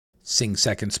Sing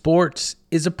Second Sports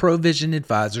is a Provision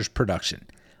Advisors production.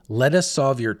 Let us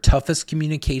solve your toughest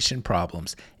communication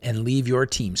problems and leave your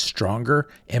team stronger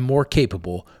and more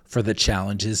capable for the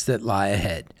challenges that lie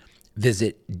ahead.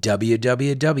 Visit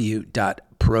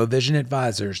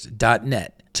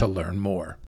www.provisionadvisors.net to learn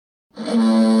more.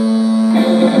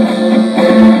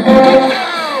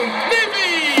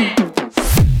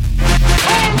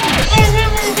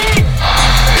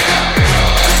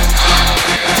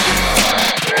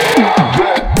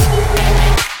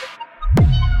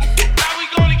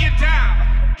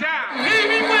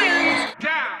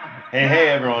 Hey,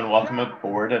 everyone. Welcome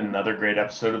aboard another great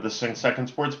episode of the Sing Second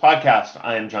Sports Podcast.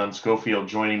 I am John Schofield.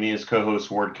 Joining me is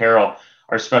co-host Ward Carroll,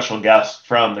 our special guest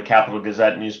from the Capital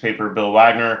Gazette newspaper, Bill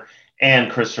Wagner, and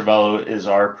Chris Cervello is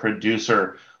our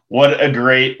producer. What a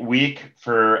great week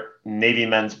for Navy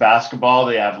men's basketball.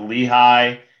 They have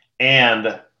Lehigh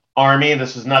and Army.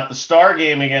 This is not the star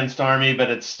game against Army,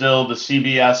 but it's still the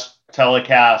CBS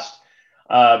telecast.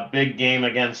 Big game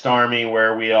against Army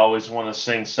where we always want to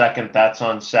sing second. That's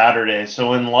on Saturday.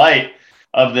 So in light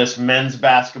of this men's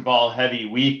basketball heavy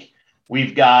week,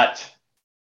 we've got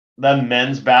the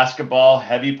men's basketball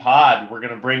heavy pod. We're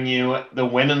going to bring you the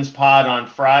women's pod on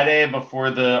Friday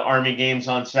before the Army games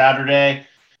on Saturday.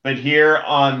 But here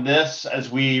on this,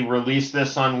 as we release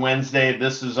this on Wednesday,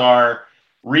 this is our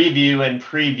review and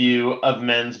preview of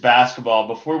men's basketball.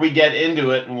 Before we get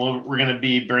into it, and we're going to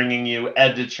be bringing you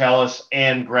Ed DeChellis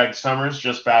and Greg Summers,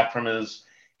 just back from his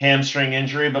hamstring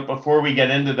injury. But before we get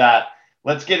into that,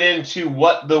 let's get into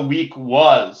what the week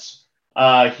was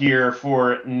here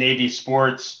for Navy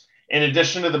sports. In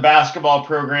addition to the basketball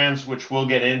programs, which we'll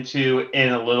get into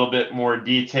in a little bit more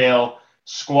detail,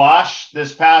 squash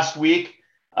this past week,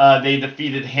 they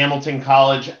defeated Hamilton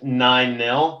College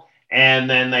 9-0. And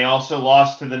then they also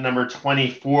lost to the number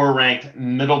 24 ranked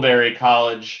Middlebury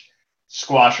College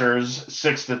squashers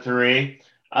 6-3.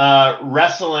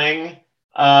 Wrestling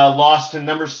lost to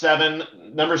number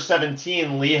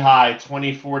 17 Lehigh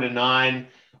 24-9.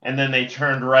 And then they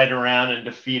turned right around and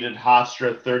defeated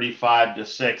Hofstra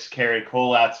 35-6. Kerry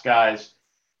Colat's guys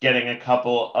getting a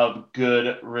couple of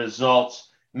good results.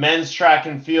 Men's track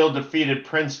and field defeated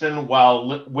Princeton,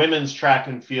 while women's track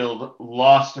and field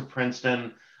lost to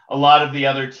Princeton. A lot of the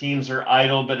other teams are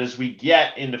idle, but as we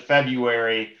get into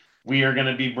February, we are going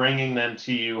to be bringing them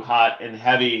to you hot and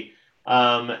heavy,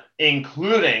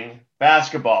 including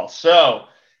basketball. So,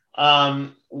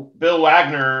 Bill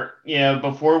Wagner,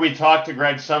 before we talk to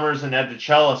Greg Summers and Ed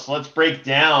DeChellis, let's break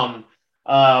down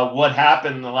what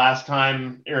happened the last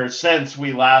time, or since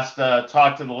we last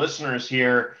talked to the listeners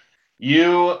here.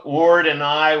 You, Ward, and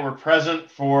I were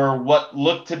present for what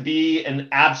looked to be an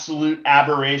absolute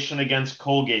aberration against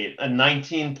Colgate, a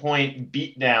 19-point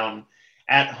beatdown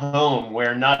at home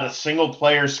where not a single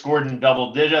player scored in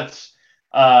double digits.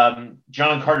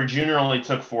 John Carter Jr. only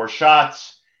took 4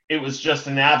 shots. It was just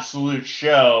an absolute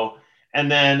show. And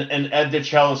then an Ed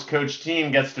DeChellis coach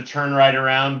team gets to turn right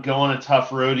around, go on a tough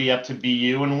roadie up to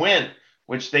BU and win,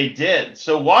 which they did.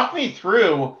 So walk me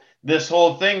through this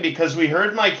whole thing, because we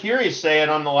heard Mike Hury say it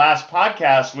on the last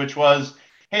podcast, which was,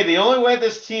 hey, the only way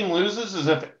this team loses is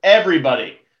if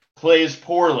everybody plays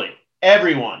poorly.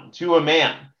 Everyone, to a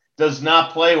man, does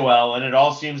not play well, and it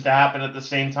all seems to happen at the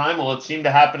same time. Well, it seemed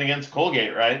to happen against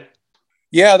Colgate, right?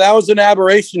 Yeah, that was an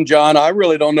aberration, John. I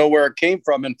really don't know where it came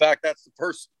from. In fact, that's the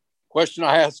first question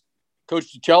I asked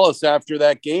Coach DeChellis after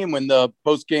that game when the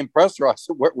post-game presser. I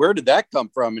said, where did that come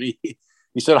from? And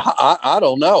he said, I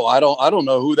don't know. I don't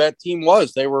know who that team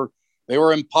was. They were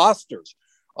imposters.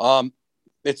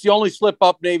 It's the only slip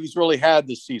up Navy's really had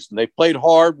this season. They played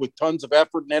hard with tons of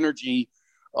effort and energy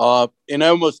in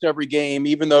almost every game,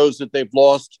 even those that they've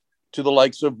lost to the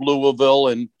likes of Louisville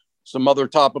and some other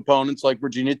top opponents like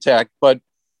Virginia Tech. But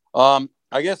I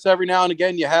guess every now and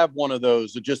again you have one of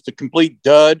those, just a complete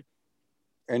dud.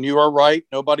 And you are right.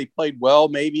 Nobody played well.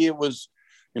 Maybe it was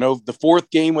the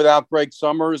 4th game without Greg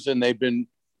Summers, and they've been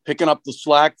picking up the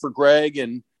slack for Greg,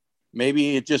 and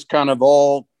maybe it just kind of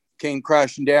all came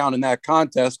crashing down in that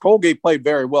contest. Colgate played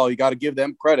very well. You got to give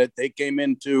them credit. They came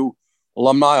into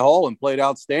Alumni Hall and played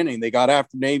outstanding. They got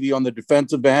after Navy on the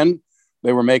defensive end.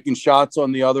 They were making shots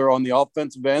on the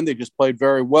offensive end. They just played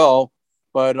very well.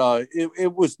 But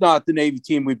it was not the Navy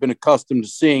team we've been accustomed to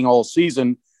seeing all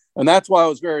season. And that's why it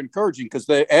was very encouraging, because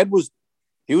Ed was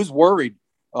worried.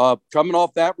 Coming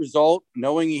off that result,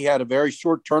 knowing he had a very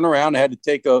short turnaround, had to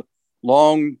take a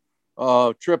long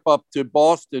trip up to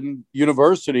Boston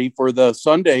University for the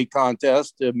Sunday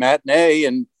contest, matinee,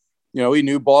 and he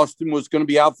knew Boston was going to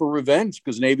be out for revenge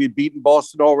because Navy had beaten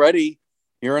Boston already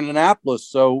here in Annapolis.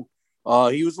 So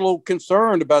he was a little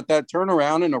concerned about that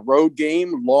turnaround in a road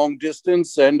game, long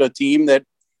distance, and a team that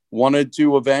wanted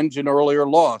to avenge an earlier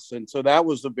loss. And so that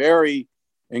was a very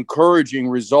encouraging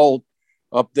result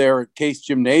up there at Case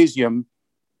Gymnasium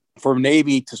for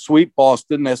Navy to sweep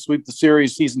Boston, to sweep the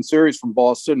season series from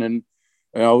Boston. And,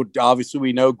 obviously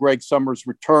we know Greg Summers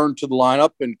returned to the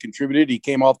lineup and contributed. He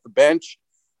came off the bench,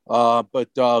 but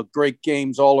great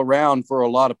games all around for a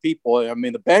lot of people. I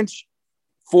mean, the bench,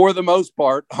 for the most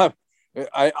part, I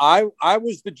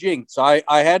was the jinx. I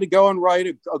had to go and write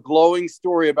a glowing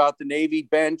story about the Navy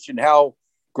bench and how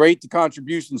great the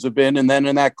contributions have been. And then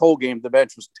in that Cole game, the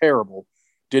bench was terrible,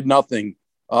 did nothing.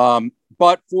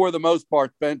 But for the most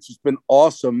part, the bench has been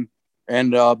awesome,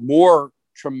 and more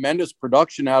tremendous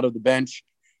production out of the bench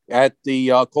at the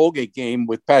Colgate game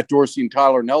with Pat Dorsey and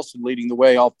Tyler Nelson leading the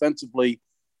way offensively.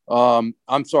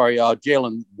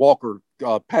 Jalen Walker,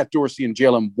 Pat Dorsey and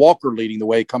Jalen Walker leading the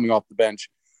way coming off the bench.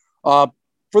 For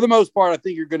the most part, I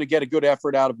think you're going to get a good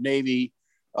effort out of Navy.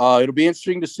 It'll be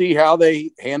interesting to see how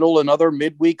they handle another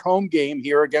midweek home game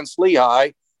here against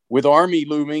Lehigh with Army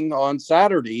looming on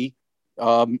Saturday.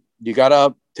 You got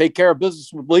to take care of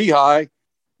business with Lehigh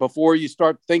before you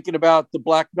start thinking about the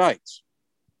Black Knights.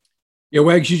 Yeah,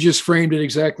 Wags, you just framed it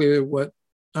exactly what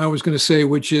I was going to say,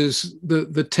 which is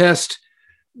the test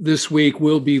this week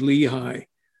will be Lehigh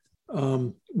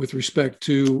with respect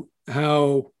to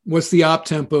what's the op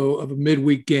tempo of a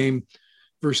midweek game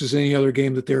versus any other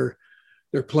game that they're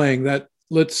playing. That,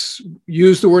 let's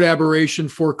use the word aberration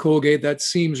for Colgate. That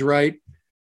seems right.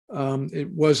 It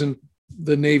wasn't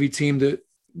the Navy team that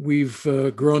we've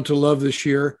grown to love this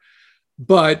year,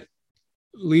 but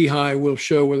Lehigh will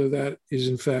show whether that is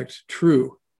in fact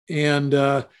true. And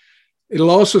it'll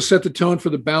also set the tone for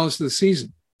the balance of the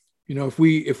season. If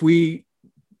we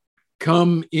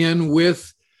come in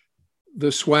with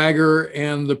the swagger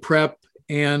and the prep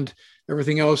and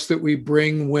everything else that we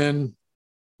bring when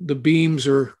the beams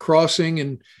are crossing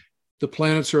and the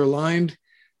planets are aligned,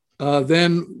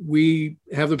 then we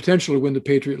have the potential to win the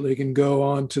Patriot League and go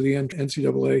on to the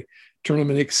NCAA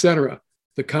tournament, et cetera.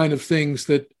 The kind of things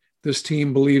that this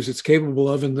team believes it's capable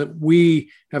of, and that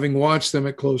we, having watched them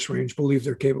at close range, believe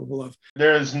they're capable of.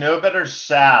 There is no better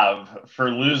salve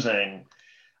for losing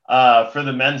for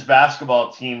the men's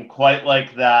basketball team, quite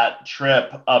like that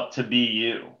trip up to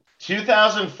BU.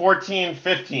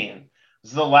 2014-15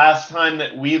 was the last time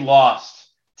that we lost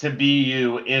to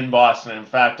BU in Boston. In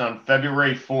fact, on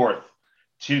February 4th,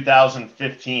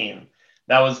 2015,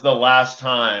 that was the last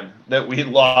time that we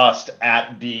lost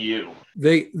at BU.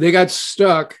 They got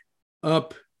stuck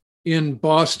up in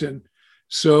Boston,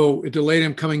 so it delayed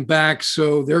them coming back.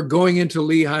 So they're going into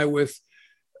Lehigh with,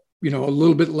 a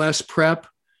little bit less prep.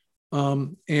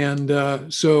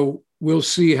 So we'll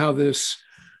see how this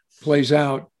plays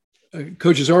out.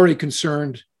 Coach is already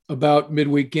concerned about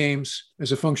midweek games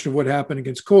as a function of what happened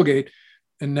against Colgate.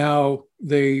 And now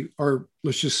they are,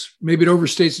 maybe it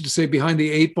overstates it to say behind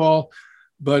the eight ball,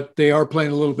 but they are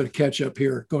playing a little bit of catch up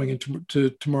here going into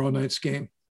tomorrow night's game.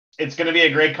 It's going to be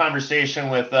a great conversation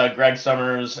with Greg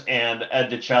Summers and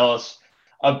Ed DeChellis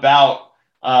about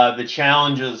the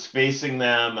challenges facing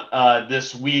them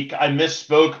this week. I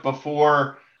misspoke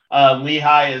before.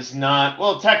 Lehigh is not,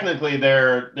 well, technically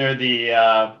they're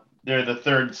the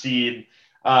third seed.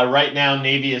 Right now,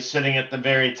 Navy is sitting at the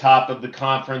very top of the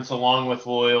conference, along with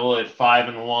Loyola at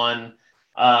 5-1.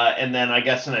 And then I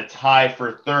guess in a tie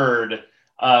for third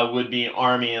would be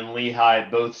Army and Lehigh,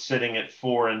 both sitting at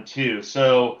 4-2.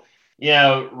 So,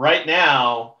 right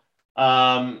now,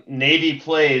 Navy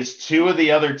plays two of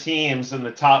the other teams in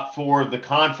the top four of the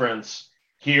conference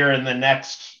here in the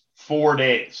next 4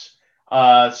 days.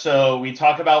 So we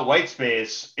talk about white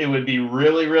space. It would be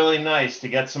really, really nice to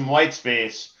get some white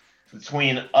space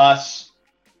between us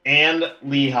and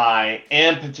Lehigh,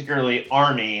 and particularly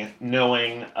Army,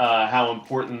 knowing how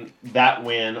important that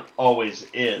win always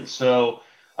is. So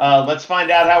let's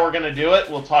find out how we're going to do it.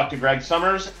 We'll talk to Greg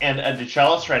Summers and Ed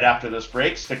DeChellis right after this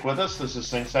break. Stick with us. This is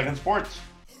Sing Second Sports.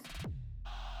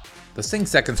 The Sing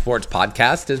Second Sports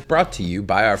podcast is brought to you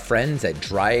by our friends at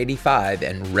Dry 85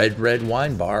 and Red Red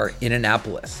Wine Bar in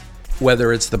Annapolis.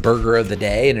 Whether it's the burger of the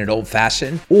day and an old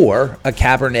fashioned, or a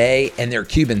Cabernet and their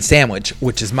Cuban sandwich,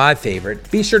 which is my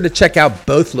favorite, be sure to check out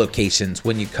both locations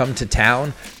when you come to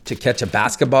town to catch a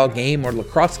basketball game or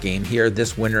lacrosse game here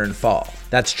this winter and fall.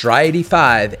 That's Dry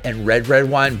 85 and Red Red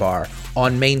Wine Bar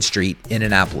on Main Street in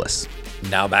Annapolis.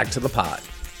 Now back to the pod.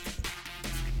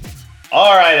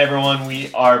 All right, everyone,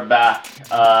 we are back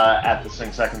at the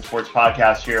Sing Second Sports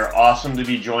podcast here. Awesome to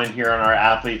be joined here on our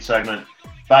athlete segment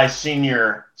by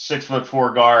senior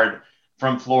 6'4" guard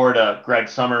from Florida, Greg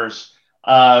Summers.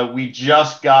 We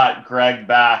just got Greg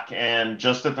back, and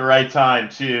just at the right time,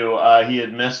 too. He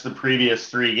had missed the previous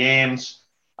 3 games,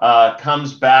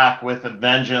 comes back with a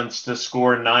vengeance to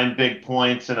score 9 big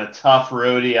points in a tough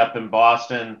roadie up in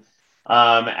Boston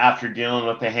after dealing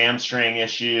with the hamstring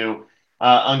issue.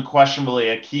 Unquestionably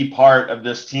a key part of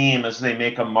this team as they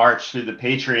make a march through the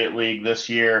Patriot League this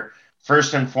year.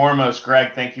 First and foremost,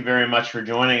 Greg, thank you very much for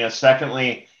joining us.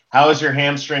 Secondly, how is your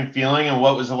hamstring feeling, and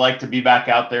what was it like to be back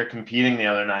out there competing the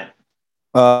other night?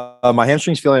 My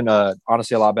hamstring's feeling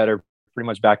honestly a lot better, pretty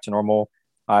much back to normal.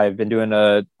 I've been doing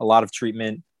a lot of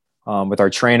treatment with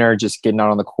our trainer, just getting out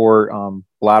on the court.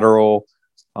 Lateral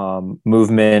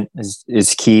movement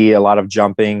is key, a lot of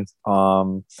jumping.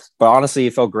 But honestly,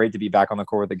 it felt great to be back on the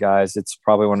court with the guys. It's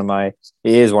probably one of my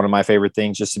favorite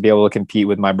things, just to be able to compete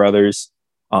with my brothers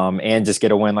and just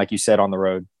get a win, like you said, on the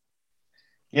road.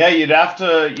 Yeah, you had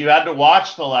to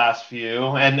watch the last few,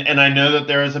 and I know that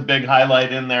there was a big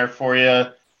highlight in there for you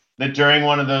that during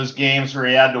one of those games where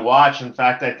you had to watch. In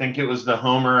fact, I think it was the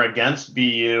homer against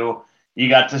BU. You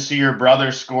got to see your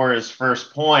brother score his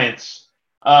first points.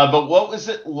 But what was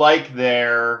it like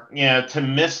there, to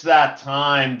miss that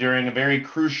time during a very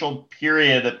crucial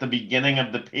period at the beginning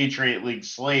of the Patriot League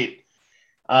slate?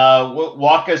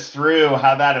 Walk us through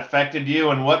how that affected you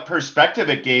and what perspective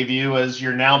it gave you as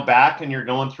you're now back and you're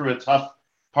going through a tough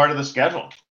part of the schedule.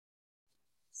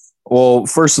 Well,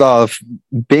 first off,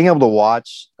 being able to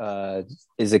watch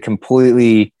is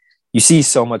you see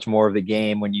so much more of the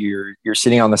game when you're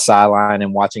sitting on the sideline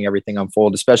and watching everything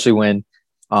unfold, especially when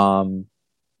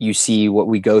you see what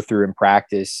we go through in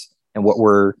practice and what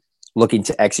we're looking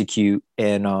to execute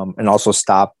and also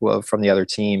stop from the other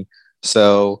team.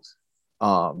 So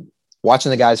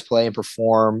watching the guys play and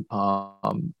perform,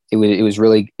 it was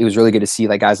really good to see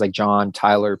guys like John,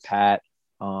 Tyler, Pat,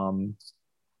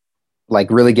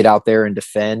 really get out there and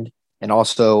defend, and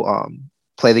also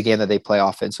play the game that they play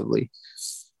offensively.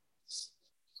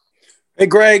 Hey,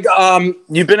 Greg,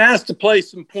 you've been asked to play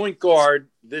some point guard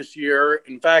this year.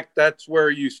 In fact, that's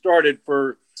where you started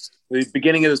for the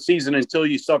beginning of the season until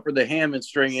you suffered the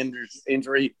hamstring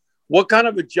injury. What kind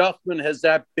of adjustment has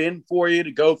that been for you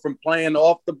to go from playing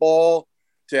off the ball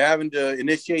to having to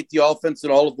initiate the offense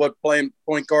and all of what playing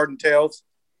point guard entails?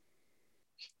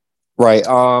 Right.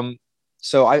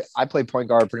 So I played point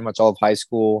guard pretty much all of high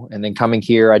school, and then coming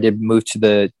here, I did move to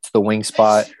the wing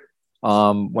spot.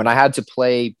 When I had to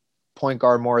play point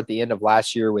guard more at the end of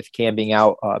last year with Cam being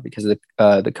out because of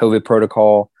the COVID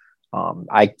protocol,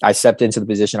 I stepped into the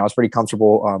position. I was pretty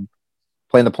comfortable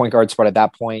playing the point guard spot at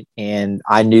that point, and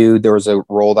I knew there was a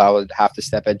role that I would have to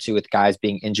step into with guys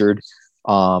being injured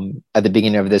at the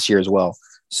beginning of this year as well.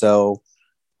 So,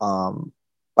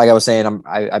 like I was saying,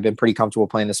 I've been pretty comfortable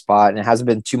playing the spot, and it hasn't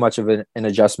been too much of an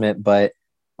adjustment. But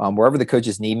wherever the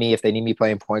coaches need me, if they need me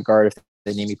playing point guard, if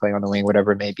they need me playing on the wing,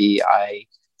 whatever it may be, I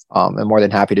am more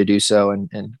than happy to do so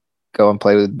and go and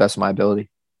play with the best of my ability.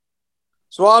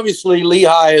 So obviously,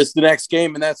 Lehigh is the next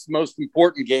game, and that's the most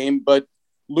important game. But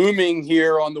looming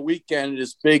here on the weekend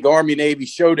is big Army-Navy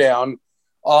showdown.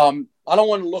 I don't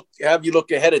want to have you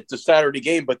look ahead at the Saturday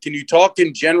game, but can you talk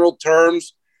in general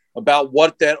terms about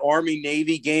what that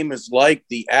Army-Navy game is like,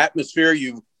 the atmosphere?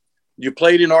 You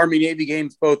played in Army-Navy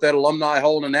games both at Alumni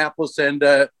Hall in Annapolis and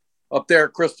up there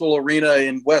at Crystal Arena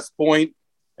in West Point,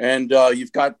 and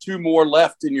you've got 2 more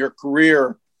left in your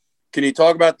career. Can you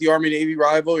talk about the Army-Navy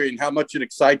rivalry and how much it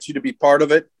excites you to be part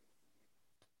of it?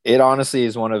 It honestly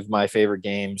is one of my favorite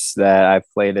games that I've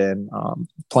played in.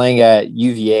 Playing at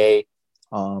UVA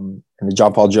and the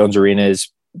John Paul Jones Arena is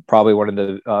probably one of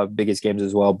the biggest games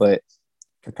as well. But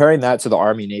comparing that to the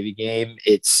Army-Navy game,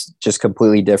 it's just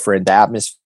completely different. The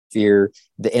atmosphere,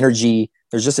 the energy,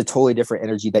 there's just a totally different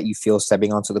energy that you feel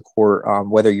stepping onto the court,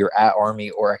 whether you're at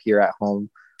Army or here at home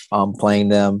playing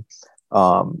them.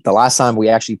 The last time we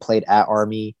actually played at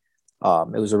Army,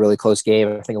 it was a really close game.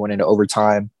 I think it went into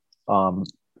overtime.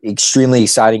 Extremely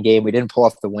exciting game. We didn't pull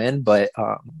off the win, but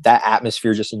that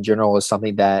atmosphere just in general is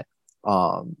something that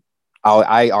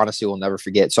I honestly will never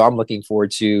forget. So I'm looking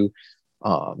forward to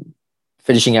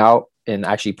finishing out and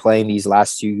actually playing these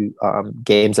last 2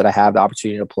 games that I have the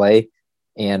opportunity to play,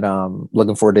 and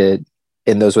looking forward to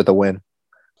end those with a win.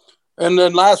 And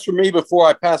then last for me, before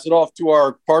I pass it off to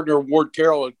our partner, Ward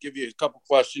Carroll, and give you a couple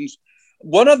questions.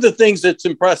 One of the things that's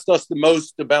impressed us the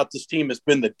most about this team has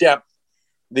been the depth,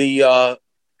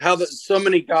 so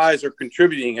many guys are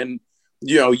contributing, and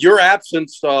your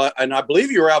absence, and I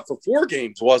believe you were out for 4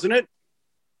 games, wasn't it?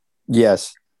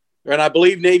 Yes. And I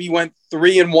believe Navy went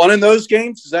 3-1 in those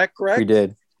games. Is that correct?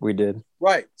 We did.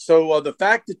 Right. So the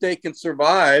fact that they can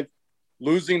survive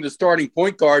losing the starting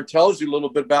point guard tells you a little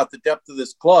bit about the depth of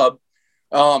this club.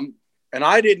 And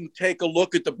I didn't take a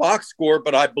look at the box score,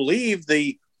 but I believe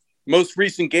the most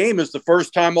recent game is the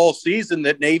first time all season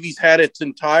that Navy's had its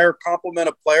entire complement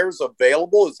of players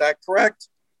available. Is that correct?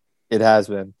 It has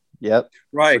been. Yep.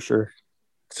 Right. For sure.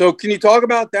 So can you talk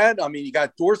about that? I mean, you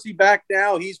got Dorsey back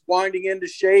now. He's winding into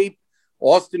shape.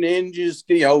 Austin Inge is,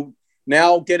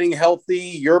 now getting healthy.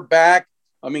 You're back.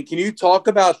 I mean, can you talk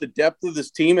about the depth of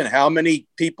this team and how many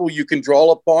people you can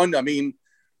draw upon? I mean,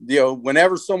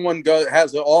 whenever someone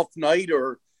has an off night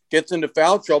or gets into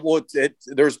foul trouble,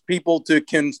 there's people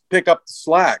can pick up the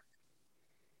slack.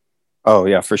 Oh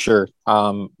yeah, for sure.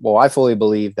 Well, I fully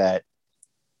believe that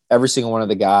every single one of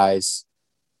the guys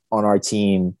on our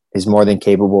team is more than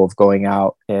capable of going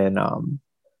out and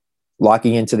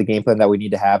locking into the game plan that we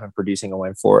need to have and producing a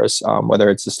win for us, whether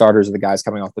it's the starters or the guys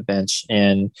coming off the bench.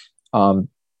 And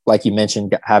like you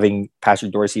mentioned, having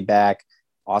Patrick Dorsey back,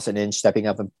 Austin Inge stepping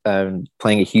up and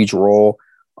playing a huge role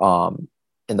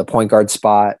in the point guard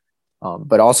spot,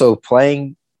 but also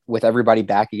playing with everybody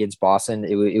back against Boston.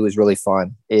 It was really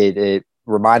fun. It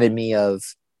reminded me of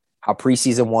how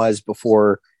preseason was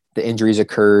before the injuries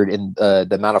occurred and the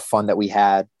amount of fun that we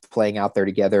had playing out there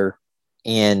together.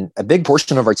 And a big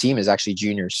portion of our team is actually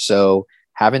juniors. So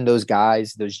having those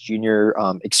guys, those junior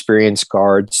experienced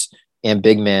guards and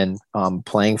big men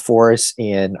playing for us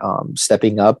and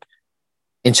stepping up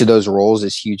into those roles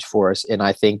is huge for us. And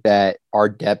I think that our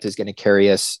depth is going to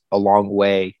carry us a long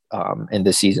way in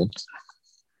this season.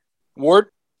 Ward?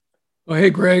 Well, hey,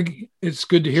 Greg, it's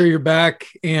good to hear you're back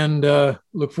and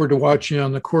look forward to watching you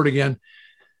on the court again.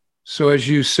 So as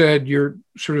you said, you're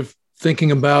sort of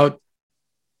thinking about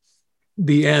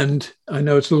the end. I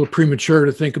know it's a little premature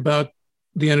to think about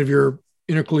the end of your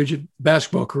intercollegiate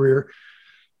basketball career,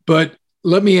 but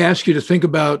let me ask you to think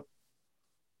about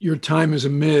your time as a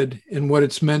mid and what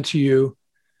it's meant to you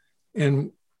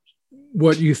and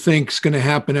what you think is going to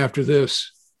happen after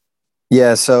this.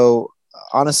 Yeah. So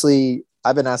honestly,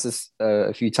 I've been asked this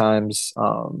a few times,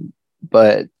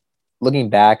 but looking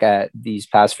back at these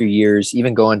past few years,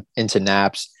 even going into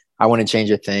NAPS, I wouldn't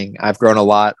change a thing. I've grown a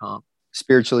lot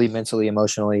spiritually, mentally,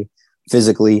 emotionally,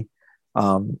 physically.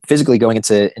 Physically going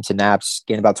into NAPS,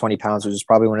 gained about 20 pounds, which is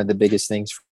probably one of the biggest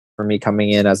things for me coming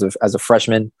in as a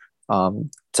freshman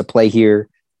to play here.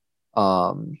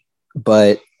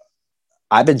 But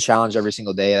I've been challenged every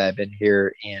single day that I've been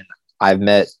here, and I've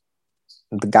met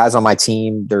the guys on my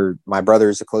team. They're my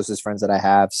brothers, the closest friends that I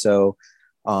have. So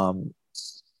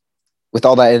with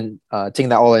all that, taking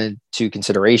that all into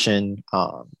consideration,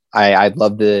 I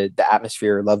love the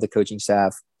atmosphere, love the coaching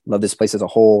staff, love this place as a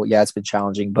whole. Yeah, it's been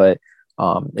challenging, but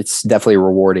it's definitely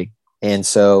rewarding. And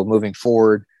so moving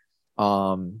forward,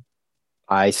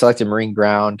 I selected Marine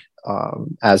Ground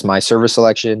as my service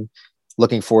selection.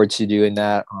 Looking forward to doing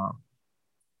that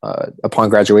upon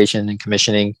graduation and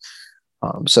commissioning.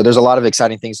 So there's a lot of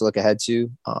exciting things to look ahead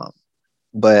to,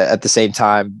 but at the same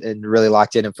time, and really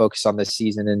locked in and focused on this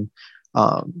season and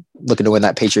looking to win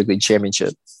that Patriot League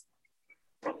championship.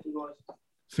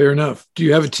 Fair enough. Do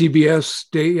you have a TBS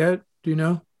date yet? Do you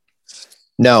know?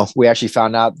 No, we actually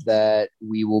found out that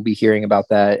we will be hearing about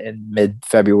that in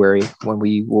mid-February when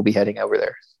we will be heading over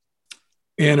there.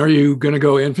 And are you going to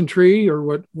go infantry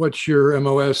or what's your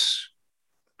MOS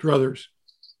druthers?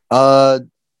 I'm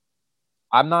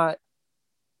not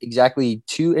exactly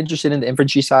too interested in the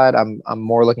infantry side. I'm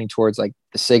more looking towards like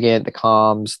the SIGINT, the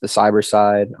comms, the cyber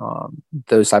side,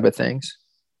 those type of things.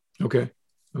 Okay.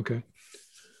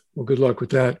 Well, good luck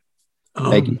with that.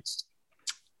 Thank you.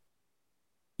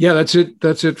 Yeah, that's it.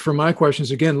 That's it for my questions.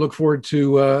 Again, look forward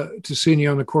to seeing you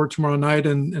on the court tomorrow night,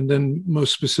 and then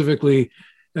most specifically,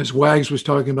 as Wags was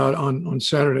talking about on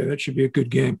Saturday. That should be a good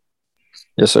game.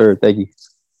 Yes, sir. Thank you.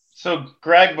 So,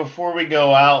 Greg, before we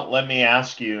go out, let me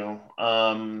ask you,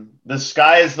 the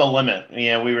sky is the limit.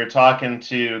 We were talking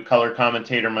to color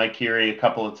commentator Mike Curie a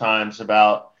couple of times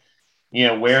about,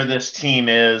 where this team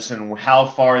is and how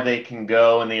far they can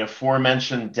go, and the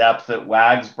aforementioned depth that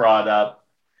Wags brought up.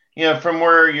 From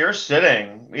where you're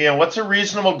sitting, what's a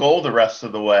reasonable goal the rest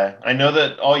of the way? I know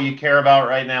that all you care about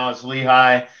right now is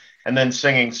Lehigh and then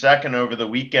singing second over the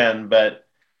weekend, but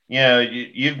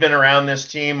you've been around this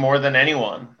team more than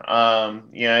anyone.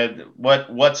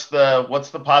 What's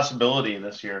the possibility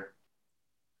this year?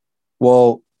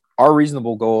 Well, our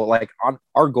reasonable goal, like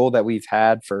our goal that we've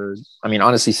had for,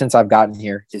 honestly, since I've gotten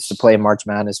here, is to play in March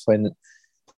Madness, play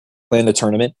in the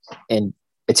tournament, and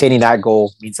attaining that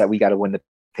goal means that we got to win the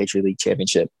Patriot League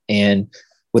championship. And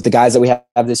with the guys that we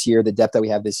have this year, the depth that we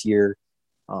have this year,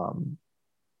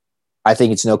 I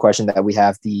think it's no question that we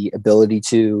have the ability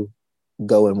to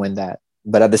go and win that.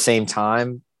 But at the same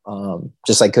time,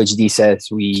 Just like Coach D says,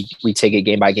 we take it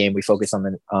game by game. We focus on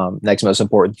the next most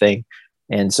important thing.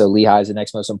 And so Lehigh is the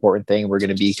next most important thing. We're going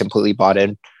to be completely bought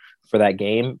in for that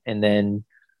game. And then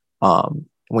when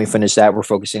we finish that, we're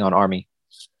focusing on Army.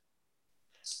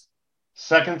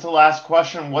 Second to last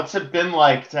question, what's it been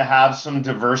like to have some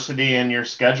diversity in your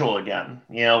schedule again?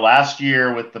 Last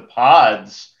year with the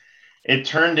pods, it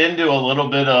turned into a little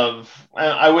bit of,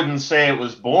 I wouldn't say it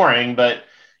was boring, but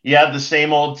you had the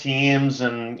same old teams.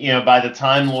 And, by the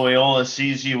time Loyola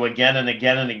sees you again and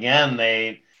again and again,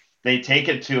 they take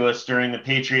it to us during the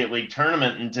Patriot League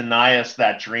tournament and deny us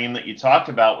that dream that you talked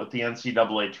about with the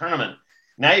NCAA tournament.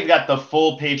 Now you've got the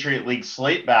full Patriot League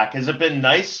slate back. Has it been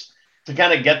nice to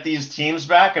kind of get these teams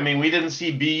back? I mean, we didn't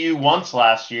see BU once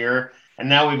last year, and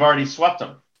now we've already swept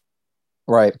them.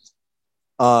 Right.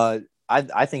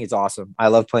 I think it's awesome. I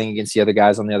love playing against the other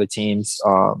guys on the other teams.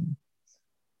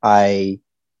 I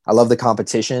love the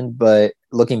competition, but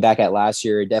looking back at last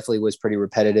year, it definitely was pretty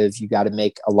repetitive. You got to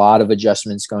make a lot of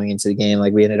adjustments going into the game.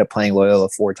 Like we ended up playing Loyola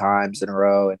 4 times in a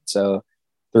row. And so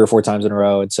 3 or 4 times in a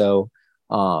row. And so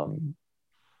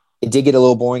it did get a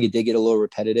little boring. It did get a little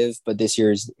repetitive, but this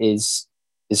year is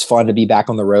fun to be back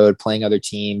on the road, playing other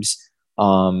teams,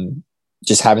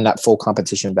 just having that full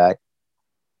competition back.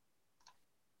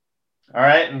 All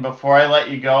right. And before I let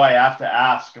you go, I have to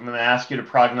ask, I'm going to ask you to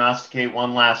prognosticate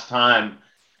one last time.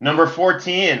 Number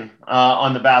 14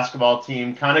 on the basketball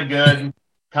team, kind of good,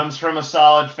 comes from a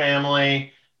solid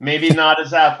family, maybe not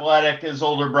as athletic as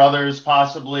older brothers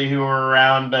possibly who are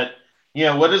around, but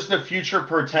what does the future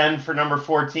portend for number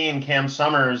 14, Cam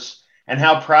Summers, and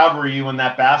how proud were you when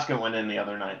that basket went in the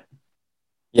other night?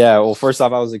 Yeah, well, first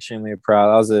off, I was extremely proud.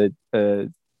 That was a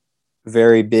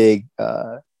very big,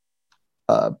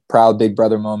 proud big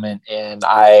brother moment, and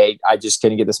I just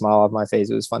couldn't get the smile off my face.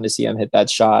 It was fun to see him hit that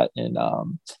shot, and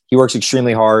he works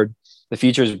extremely hard. The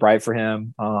future is bright for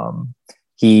him.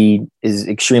 He is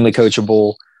extremely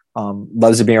coachable.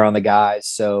 Loves to be around the guys.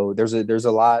 So there's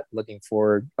a lot looking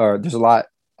forward, or there's a lot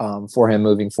for him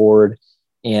moving forward.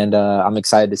 And I'm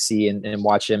excited to see and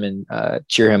watch him and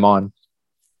cheer him on.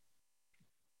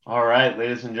 All right,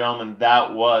 ladies and gentlemen,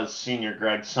 that was senior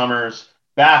Greg Summers,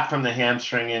 back from the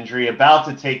hamstring injury, about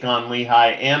to take on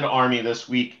Lehigh and Army this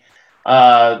week.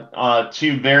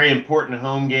 2 very important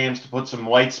home games to put some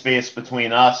white space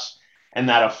between us and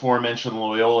that aforementioned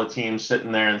Loyola team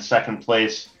sitting there in second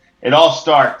place. It all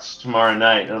starts tomorrow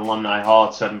night at Alumni Hall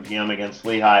at 7 p.m. against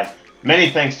Lehigh. Many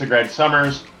thanks to Greg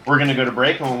Summers. We're going to go to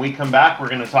break, and when we come back, we're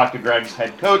going to talk to Greg's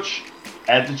head coach,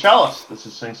 Ed DeChellis. This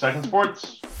is Sing Second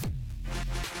Sports.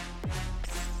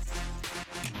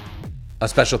 A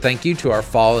special thank you to our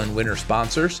fall and winter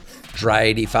sponsors, Dry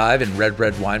 85 and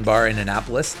Red Wine Bar in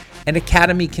Annapolis, and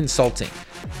Academy Consulting.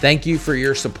 Thank you for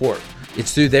your support.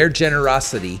 It's through their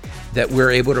generosity that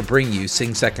we're able to bring you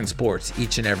Sing Second Sports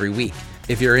each and every week.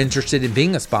 If you're interested in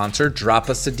being a sponsor, drop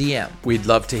us a DM. We'd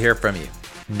love to hear from you.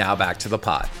 Now back to the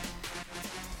pod.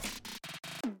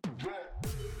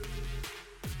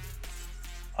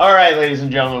 All right, ladies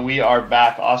and gentlemen, we are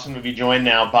back. Awesome to be joined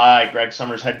now by Greg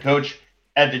Summers head coach,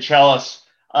 Ed DeChellis.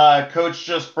 Coach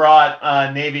just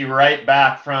brought Navy right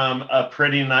back from a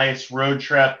pretty nice road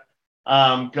trip,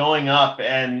 going up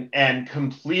and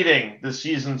completing the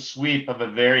season sweep of a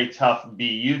very tough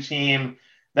BU team.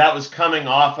 That was coming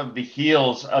off of the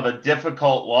heels of a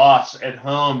difficult loss at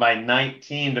home by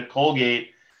 19 to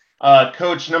Colgate.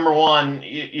 Coach, number one,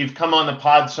 you've come on the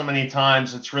pod so many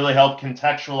times. It's really helped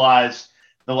contextualize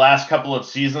the last couple of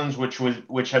seasons,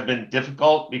 which have been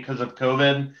difficult because of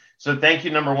COVID. So thank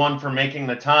you, number one, for making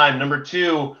the time. Number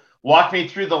two, walk me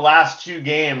through the last 2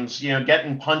 games,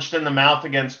 getting punched in the mouth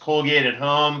against Colgate at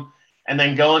home and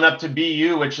then going up to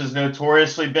BU, which has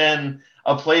notoriously been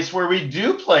a place where we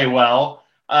do play well.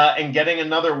 And getting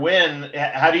another win.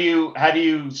 How do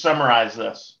you summarize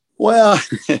this? Well,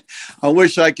 I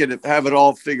wish I could have it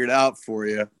all figured out for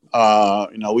you.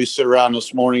 We sit around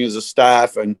this morning as a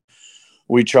staff and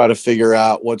we try to figure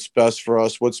out what's best for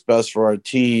us, what's best for our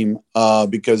team,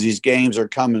 because these games are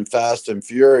coming fast and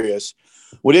furious.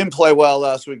 We didn't play well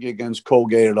last week against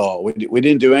Colgate at all. We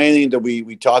didn't do anything that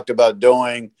we talked about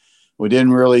doing. We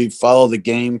didn't really follow the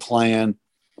game plan.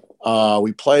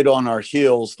 We played on our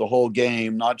heels the whole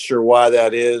game. Not sure why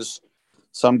that is.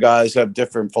 Some guys have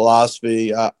different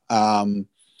philosophy, and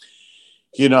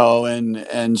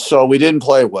so we didn't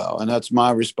play well, and that's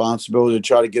my responsibility to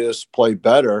try to get us to play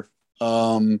better.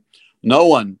 No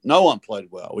one played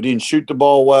well. We didn't shoot the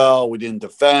ball well. We didn't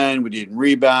defend. We didn't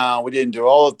rebound. We didn't do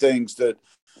all the things that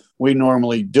we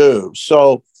normally do.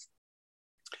 So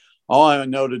all I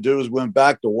know to do is went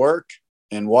back to work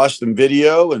and watch some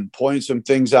video and point some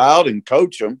things out and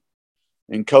coach them.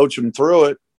 and coach them through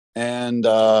it. And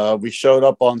we showed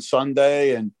up on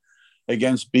Sunday and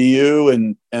against BU,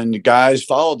 and the guys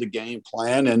followed the game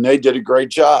plan, and they did a great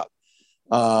job.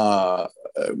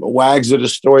 Wags did a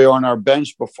story on our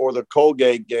bench before the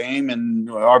Colgate game, and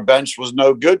our bench was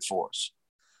no good for us.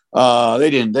 They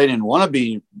didn't want to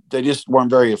be. They just weren't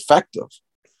very effective.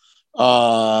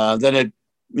 Then at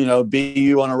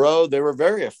BU on the road, they were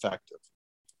very effective.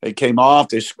 They came off.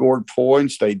 They scored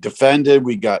points. They defended.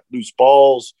 We got loose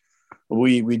balls.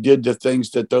 We did the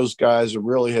things that those guys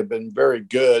really have been very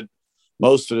good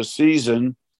most of the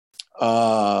season.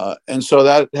 And so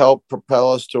that helped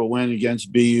propel us to a win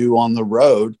against BU on the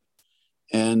road.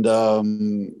 And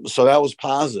so that was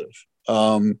positive.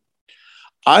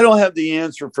 I don't have the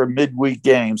answer for midweek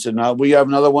games. And we have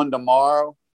another one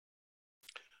tomorrow.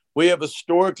 We have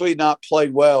historically not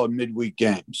played well in midweek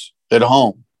games at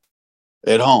home.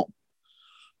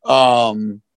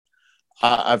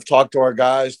 I've talked to our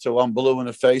guys till I'm blue in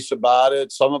the face about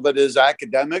it. Some of it is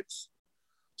academics.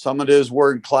 Some of it is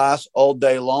we're in class all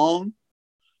day long.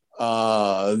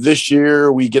 This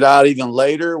year we get out even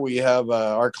later. We have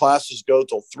our classes go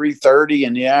till 3:30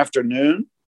 in the afternoon.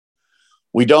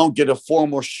 We don't get a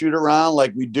formal shoot around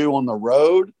like we do on the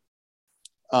road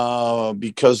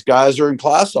because guys are in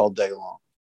class all day long.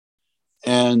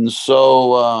 And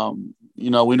so,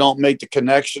 we don't make the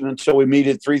connection until we meet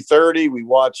at 3:30. We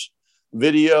watch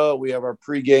video. We have our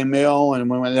pregame meal, and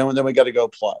then we got to go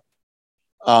play.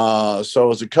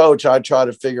 So as a coach, I try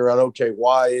to figure out, okay,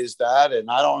 why is that? And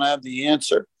I don't have the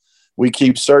answer. We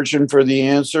keep searching for the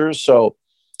answers. So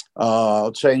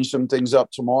I'll change some things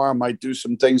up tomorrow. I might do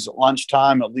some things at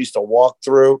lunchtime, at least a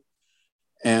walkthrough.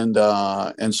 And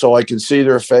so I can see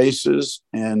their faces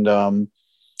and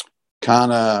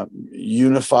kind of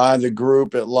unify the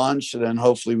group at lunch. And then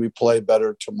hopefully we play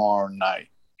better tomorrow night.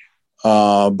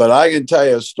 But I can tell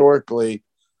you historically,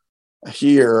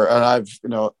 here, and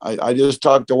I just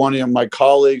talked to one of my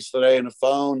colleagues today on the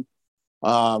phone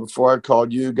before I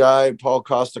called you, Paul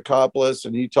Kostakopoulos,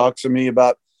 and he talks to me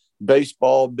about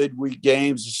baseball midweek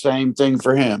games. The same thing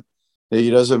for him. He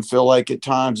doesn't feel like at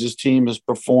times his team has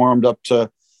performed up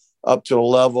to a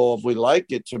level we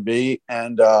like it to be,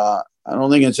 and I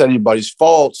don't think it's anybody's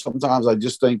fault. Sometimes I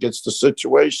just think it's the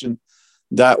situation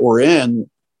that we're in,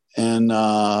 and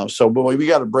so but we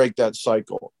got to break that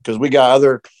cycle because we got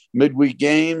other midweek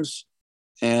games,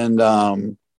 and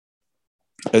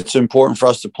it's important for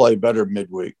us to play better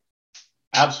midweek.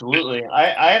 Absolutely.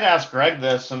 I had asked Greg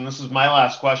this, and this is my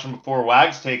last question before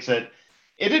Wags takes it.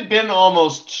 It had been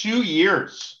almost 2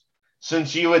 years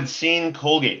since you had seen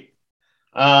Colgate.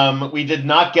 We did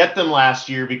not get them last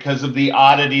year because of the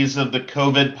oddities of the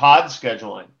COVID pod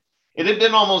scheduling. It had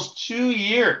been almost 2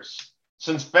 years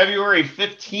since February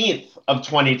 15th of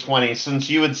 2020 since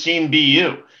you had seen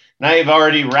BU. Now you've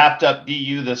already wrapped up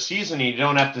BU this season. You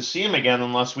don't have to see him again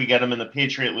unless we get him in the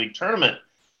Patriot League tournament.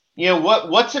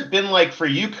 What's it been like for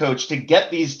you, Coach, to get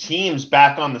these teams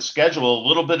back on the schedule, a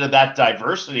little bit of that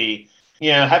diversity,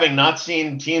 having not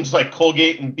seen teams like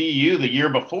Colgate and BU the year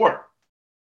before?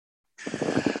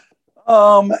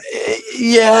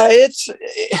 Yeah, it's,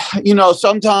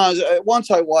 sometimes once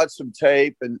I watch some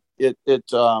tape and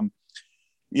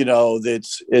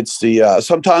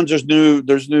sometimes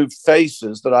there's new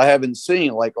faces that I haven't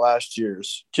seen, like last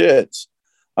year's kids.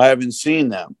 I haven't seen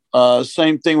them.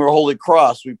 Same thing with Holy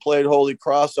Cross. We played Holy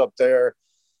Cross up there.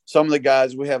 Some of the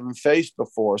guys we haven't faced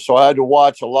before. So I had to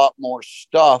watch a lot more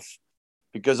stuff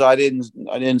because I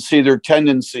didn't see their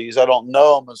tendencies. I don't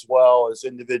know them as well as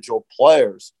individual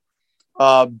players.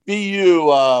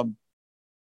 BU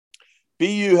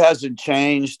hasn't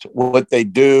changed what they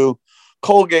do.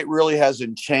 Colgate really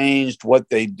hasn't changed what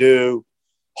they do.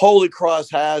 Holy Cross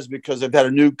has, because they've had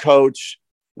a new coach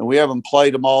and we haven't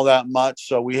played them all that much.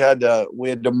 So we had to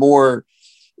more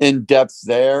in depth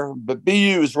there, but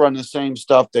BU is running the same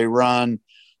stuff they run.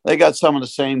 They got some of the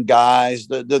same guys.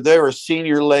 They're a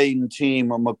senior laden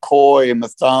team of McCoy and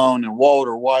Mathone and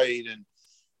Walter White. And,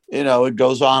 it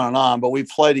goes on and on, but we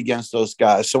played against those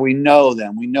guys. So we know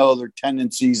them. We know their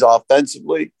tendencies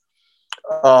offensively.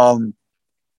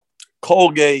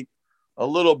 Colgate, a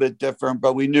little bit different,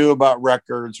 but we knew about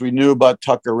records. We knew about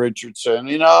Tucker Richardson.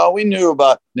 We knew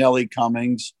about Nellie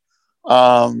Cummings.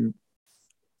 So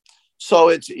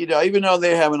it's, even though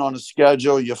they haven't on a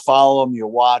schedule, you follow them, you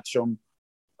watch them.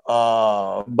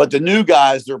 But the new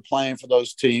guys that are playing for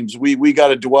those teams, we got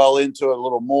to dwell into it a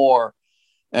little more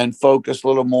and focus a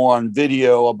little more on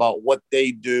video about what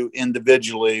they do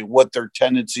individually, what their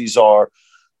tendencies are,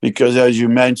 because as you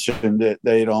mentioned,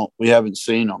 we haven't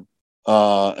seen them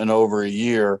in over a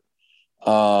year.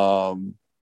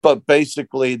 but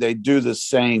basically they do the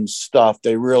same stuff.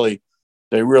 They really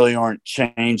aren't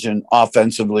changing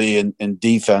offensively and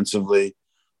defensively.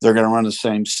 They're going to run the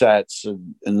same sets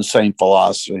and the same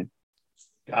philosophy.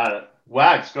 Got it.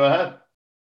 Wags, go ahead.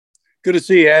 Good to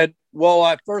see you, Ed.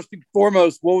 Well, first and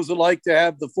foremost, what was it like to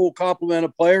have the full complement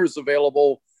of players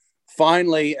available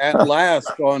finally at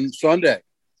last on Sunday?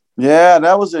 Yeah,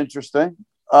 that was interesting.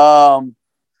 Yeah,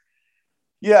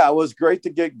 it was great to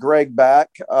get Greg back.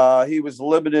 He was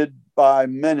limited by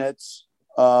minutes.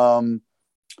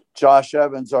 Josh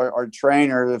Evans, our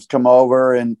trainer, has come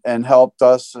over and helped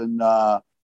us. And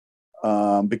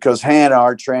because Hannah,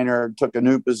 our trainer, took a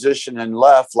new position and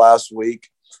left last week,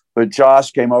 but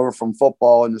Josh came over from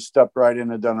football and stepped right in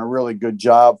and done a really good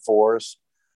job for us.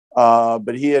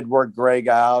 But he had worked Greg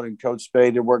out, and Coach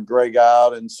Spade had worked Greg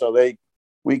out, and so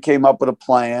we came up with a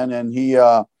plan, and he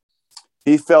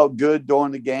felt good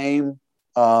during the game.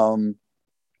 I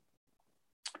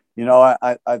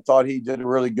thought he did a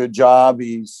really good job.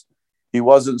 He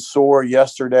wasn't sore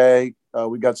yesterday.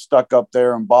 We got stuck up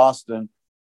there in Boston,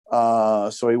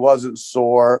 so he wasn't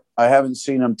sore. I haven't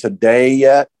seen him today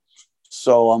yet,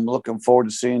 so I'm looking forward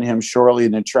to seeing him shortly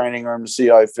in the training room to see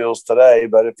how he feels today.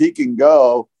 But if he can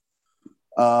go,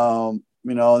 then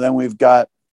we've got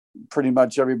pretty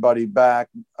much everybody back.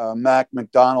 Mac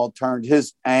McDonald turned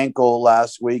his ankle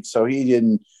last week, so he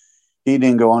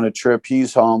didn't go on a trip.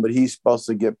 He's home, but he's supposed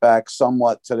to get back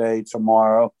somewhat today,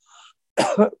 tomorrow.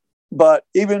 But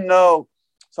even though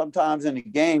sometimes in the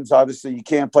games, obviously you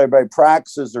can't play by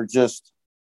practices, or just,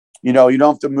 you don't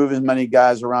have to move as many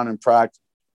guys around in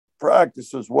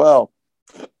practice as well.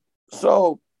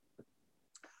 So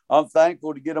I'm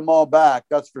thankful to get them all back.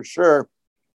 That's for sure.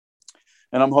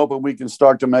 And I'm hoping we can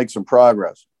start to make some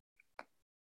progress.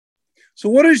 So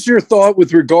what is your thought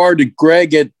with regard to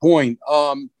Greg at point?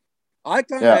 I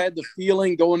kind of had the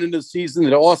feeling going into the season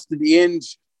that Austin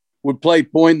Inge would play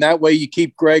point. That way you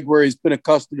keep Greg where he's been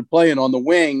accustomed to playing on the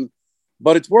wing.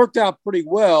 But it's worked out pretty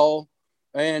well,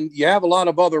 and you have a lot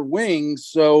of other wings.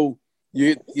 So,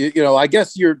 I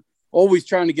guess you're always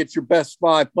trying to get your best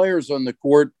 5 players on the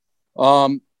court.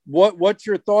 What's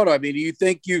your thought? I mean, do you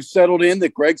think you've settled in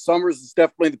that Greg Summers is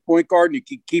definitely the point guard and you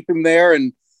can keep him there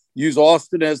and use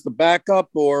Austin as the backup,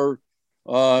 or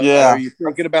are you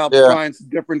thinking about trying some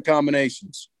different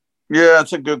combinations? Yeah,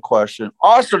 it's a good question.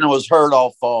 Austin was hurt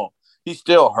all fall. He's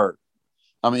still hurt.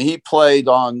 I mean, he played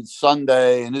on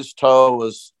Sunday and his toe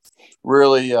was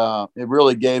really, it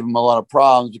really gave him a lot of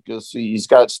problems because he's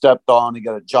got stepped on, he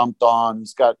got jumped on,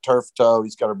 he's got turf toe,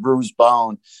 he's got a bruised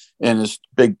bone in his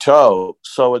big toe.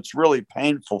 So it's really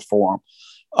painful for him.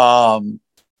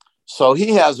 So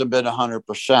he hasn't been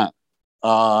 100%.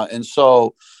 And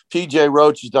so PJ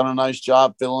Roach has done a nice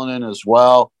job filling in as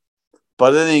well.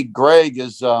 But I think Greg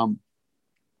is,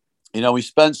 we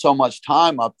spent so much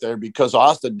time up there because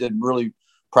Austin didn't really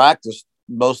practice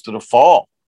most of the fall.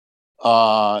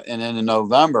 And then in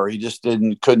November, he just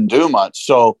couldn't do much.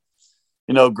 So,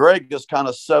 Greg just kind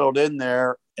of settled in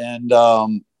there, and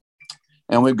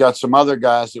we've got some other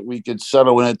guys that we could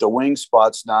settle in at the wing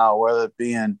spots now, whether it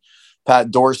be in Pat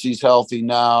Dorsey's healthy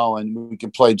now, and we can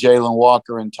play Jalen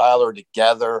Walker and Tyler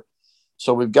together.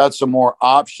 So we've got some more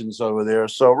options over there.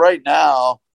 So right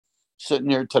now, sitting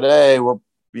here today,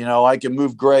 I can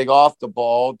move Greg off the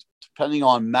ball depending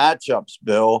on matchups,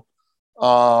 Bill.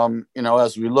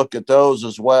 As we look at those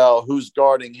as well, who's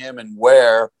guarding him and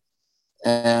where.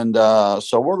 And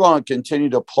so we're going to continue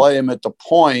to play him at the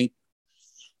point,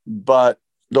 but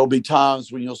there'll be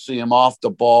times when you'll see him off the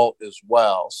ball as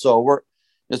well. So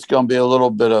it's going to be a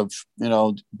little bit of,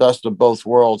 best of both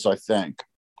worlds, I think.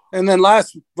 And then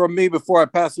last from me before I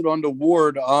pass it on to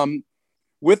Ward,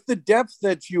 with the depth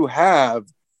that you have,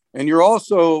 and you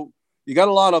got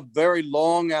a lot of very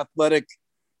long athletic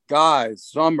guys,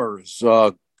 Summers,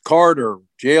 Carter,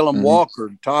 Jalen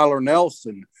Walker, Tyler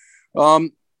Nelson.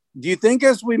 Do you think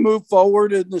as we move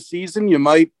forward in the season, you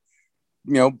might,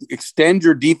 extend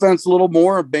your defense a little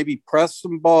more, or maybe press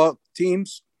some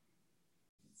teams?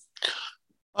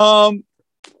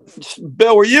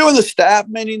 Bill, were you in the staff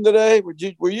meeting today?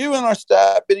 Were you in our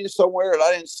staff meeting somewhere and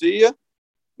I didn't see you?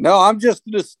 No, I'm just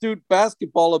an astute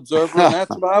basketball observer, and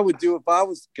that's what I would do if I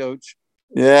was the coach.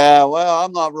 Yeah, well,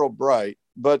 I'm not real bright,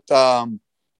 but that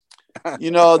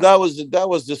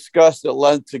was discussed at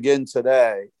length again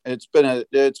today. It's been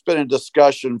a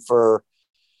discussion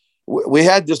we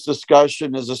had this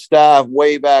discussion as a staff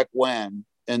way back when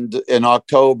in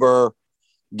October,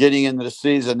 getting into the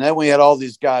season. Then we had all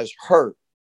these guys hurt,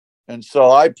 and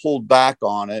so I pulled back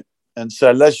on it and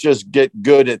said, let's just get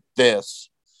good at this.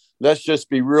 Let's just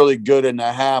be really good in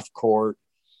the half court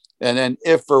And then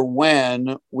if or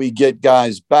when we get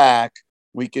guys back,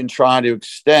 we can try to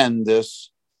extend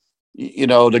this,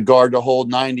 to guard the whole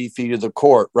 90 feet of the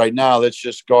court. Right now, let's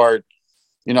just guard,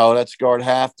 let's guard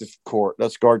half the court.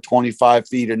 Let's guard 25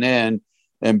 feet and in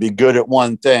and be good at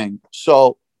one thing.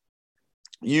 So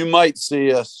you might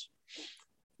see us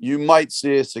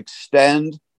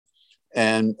extend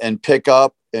and pick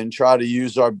up and try to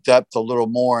use our depth a little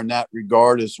more in that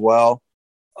regard as well.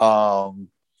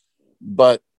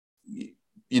 But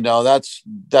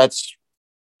that's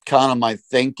kind of my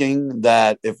thinking,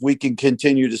 that if we can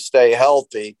continue to stay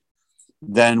healthy,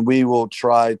 then we will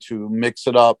try to mix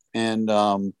it up and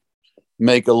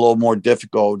make it a little more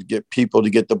difficult to get people to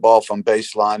get the ball from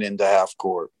baseline into half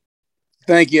court.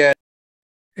 Thank you, Ed.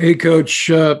 Hey, Coach,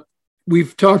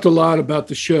 we've talked a lot about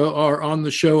the show, or on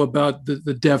the show, about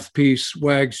the depth piece.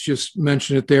 Wags just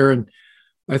mentioned it there, and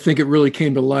I think it really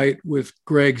came to light with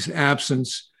Greg's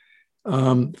absence.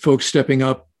 Folks stepping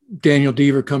up. Daniel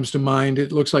Deaver comes to mind.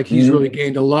 It looks like he's really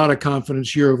gained a lot of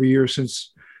confidence year over year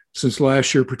since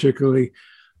last year, particularly.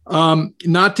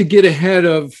 Not to get ahead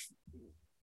of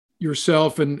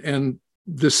yourself and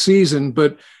the season,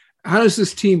 but how does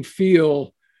this team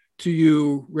feel to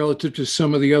you relative to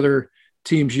some of the other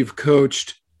teams you've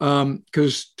coached?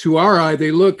 Because to our eye,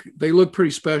 they look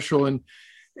pretty special and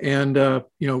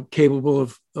capable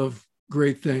of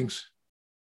great things.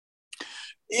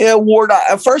 Yeah, Ward,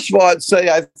 first of all, I'd say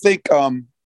I think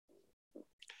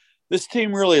this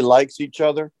team really likes each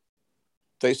other.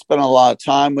 They spend a lot of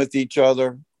time with each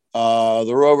other.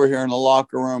 They're over here in the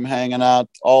locker room hanging out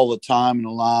all the time in the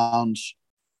lounge.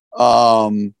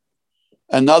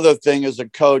 Another thing as a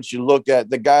coach, you look at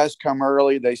the guys come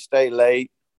early, they stay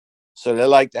late. So they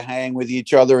like to hang with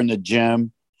each other in the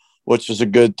gym, which is a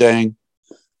good thing.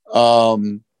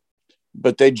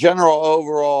 But they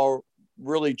overall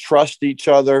really trust each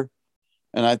other.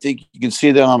 And I think you can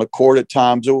see that on the court at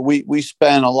times. We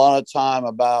spend a lot of time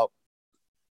about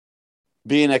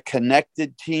being a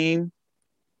connected team,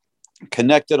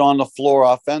 connected on the floor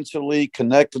offensively,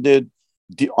 connected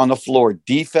on the floor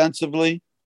defensively.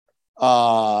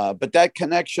 But that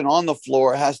connection on the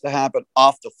floor has to happen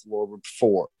off the floor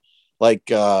before.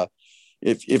 Like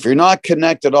if you're not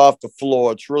connected off the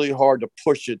floor, it's really hard to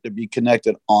push it to be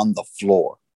connected on the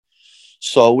floor.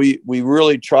 So we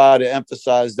really try to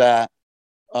emphasize that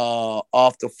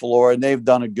off the floor, and they've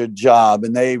done a good job,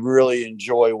 and they really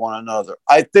enjoy one another.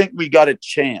 I think we got a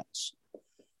chance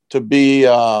to be,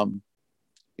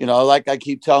 like I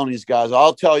keep telling these guys,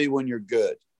 I'll tell you when you're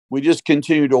good. We just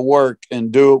continue to work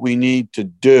and do what we need to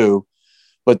do,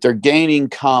 but they're gaining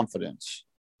confidence.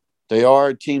 They are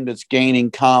a team that's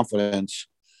gaining confidence.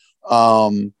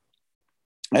 And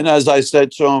as I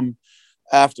said to them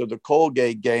after the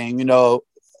Colgate game,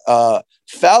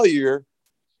 failure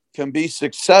can be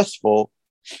successful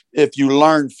if you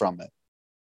learn from it.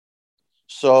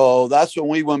 So that's when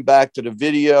we went back to the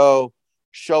video,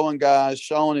 showing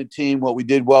the team what we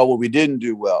did well, what we didn't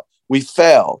do well. We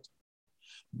failed.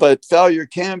 But failure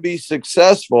can be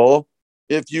successful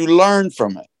if you learn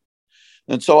from it.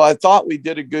 And so I thought we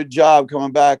did a good job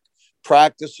coming back,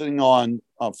 practicing on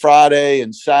Friday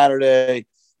and Saturday,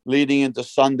 leading into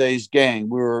Sunday's game.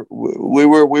 We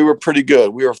were pretty good.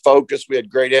 We were focused. We had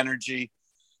great energy,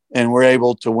 and we're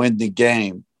able to win the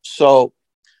game. So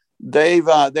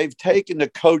they've taken the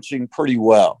coaching pretty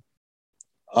well,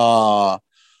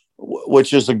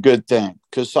 which is a good thing,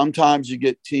 because sometimes you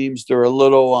get teams that are a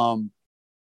little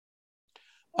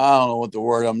I don't know what the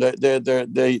word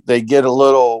they get a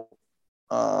little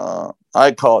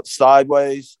I call it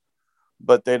sideways,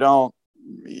 but they don't.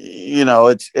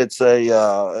 It's a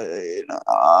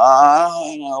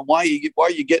why are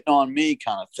you getting on me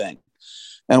kind of thing.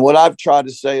 And what I've tried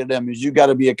to say to them is you got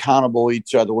to be accountable to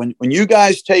each other. When you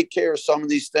guys take care of some of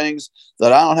these things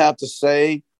that I don't have to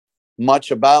say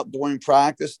much about during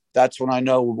practice, that's when I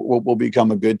know we'll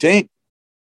become a good team.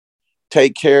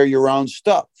 Take care of your own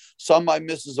stuff. Somebody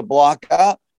misses a block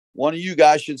out, one of you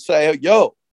guys should say,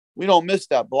 yo, we don't miss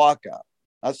that block out.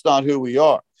 That's not who we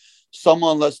are.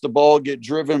 Someone lets the ball get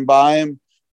driven by him.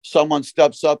 Someone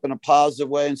steps up in a positive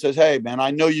way and says, hey, man,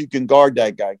 I know you can guard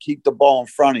that guy. Keep the ball in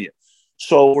front of you.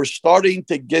 So we're starting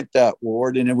to get that,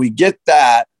 Ward. And if we get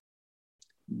that,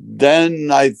 then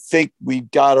I think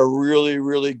we've got a really,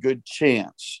 really good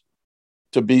chance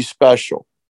to be special,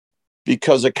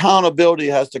 because accountability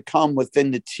has to come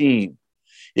within the team.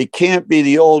 It can't be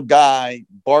the old guy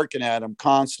barking at him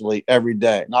constantly every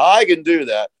day. Now, I can do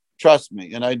that. Trust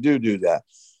me. And I do that.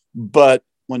 But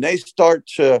when they start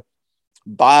to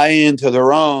buy into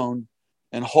their own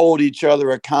and hold each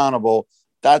other accountable,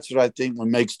 that's what I think what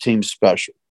makes teams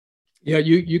special. Yeah,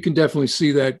 you can definitely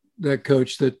see that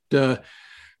coach, that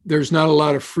there's not a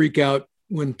lot of freak out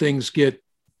when things get,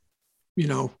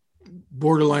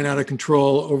 borderline out of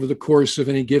control over the course of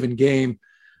any given game.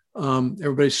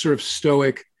 Everybody's sort of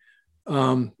stoic,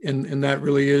 and that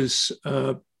really is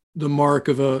the mark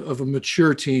of a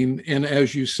mature team. And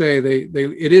as you say,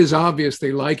 it is obvious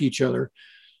they like each other.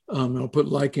 I'll put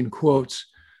 "like" in quotes,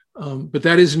 but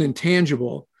that is an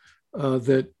intangible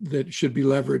that should be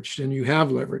leveraged, and you have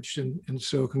leveraged, and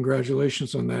so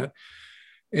congratulations on that.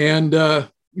 And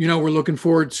we're looking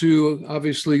forward to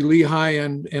obviously Lehigh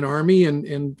and Army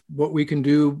and what we can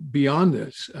do beyond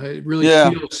this. It really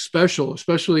feels special,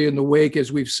 especially in the wake,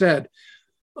 as we've said,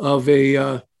 of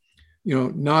a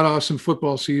not awesome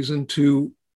football season,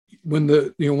 to when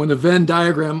the Venn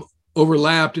diagram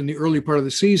overlapped in the early part of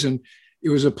the season. It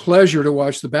was a pleasure to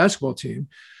watch the basketball team,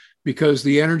 because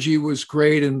the energy was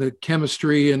great, and the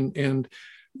chemistry and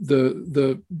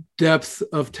the depth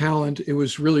of talent. It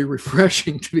was really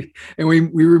refreshing to be, and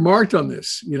we remarked on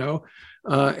this,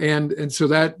 and so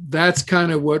that's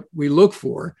kind of what we look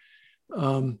for,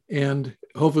 and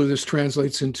hopefully this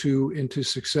translates into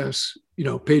success.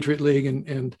 Patriot League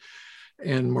and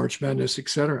March Madness, et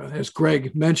cetera. As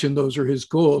Greg mentioned, those are his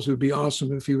goals. It would be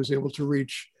awesome if he was able to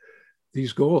reach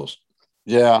these goals.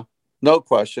 Yeah, no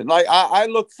question. Like I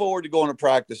look forward to going to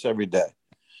practice every day.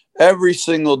 Every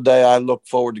single day, I look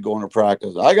forward to going to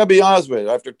practice. I got to be honest with you.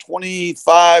 After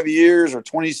 25 years or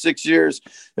 26 years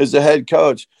as a head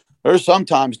coach, there's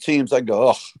sometimes teams I go,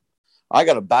 oh, I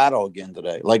got to battle again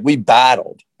today. Like we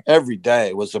battled. Every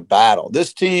day was a battle.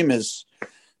 This team wants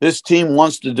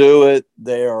to do it.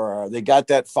 They got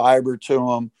that fiber to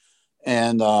them.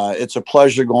 And it's a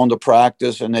pleasure going to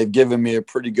practice, and they've given me a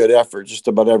pretty good effort just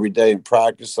about every day in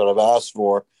practice that I've asked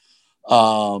for.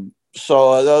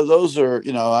 So those are,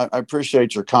 I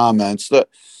appreciate your comments.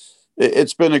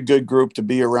 It's been a good group to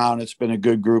be around. It's been a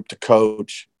good group to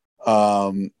coach.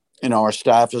 Our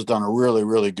staff has done a really,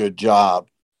 really good job.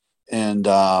 And,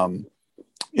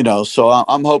 so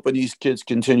I'm hoping these kids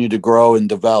continue to grow and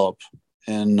develop,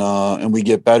 and we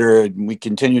get better, and we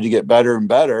continue to get better and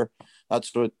better.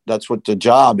 That's what the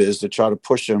job is, to try to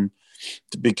push them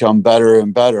to become better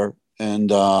and better.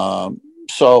 And so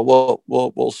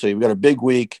we'll see. We got a big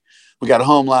week. We got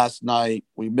home last night.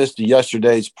 We missed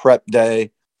yesterday's prep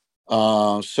day,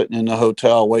 sitting in the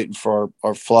hotel waiting for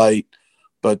our flight.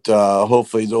 But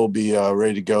hopefully they'll be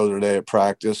ready to go today at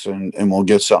practice, and we'll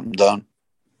get something done.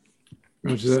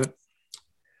 Roger that.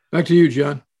 Back to you,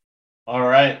 John. All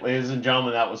right, ladies and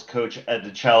gentlemen, that was Coach Ed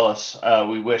DeChellis.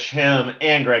 We wish him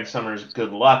and Greg Summers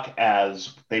good luck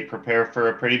as they prepare for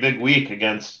a pretty big week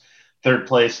against third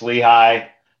place Lehigh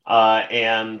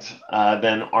and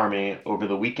then Army over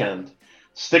the weekend.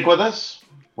 Stick with us.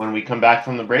 When we come back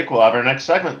from the break, we'll have our next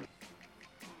segment.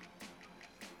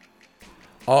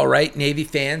 All right, Navy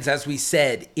fans, as we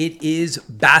said, it is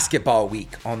basketball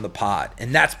week on the pod,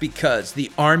 and that's because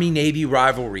the Army-Navy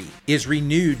rivalry is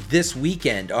renewed this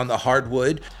weekend on the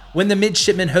hardwood when the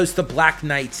midshipmen host the Black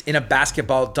Knights in a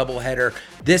basketball doubleheader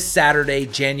this Saturday,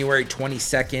 January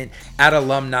 22nd at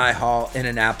Alumni Hall in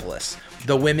Annapolis.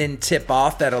 The women tip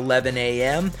off at 11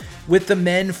 a.m., with the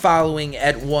men following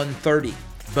at 1:30.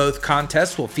 Both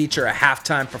contests will feature a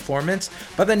halftime performance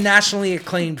by the nationally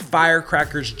acclaimed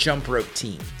Firecrackers jump rope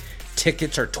team.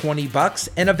 Tickets are $20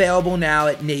 and available now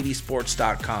at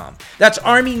NavySports.com. That's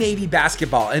Army-Navy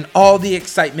basketball and all the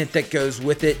excitement that goes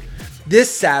with it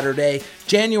this Saturday,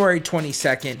 January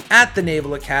 22nd at the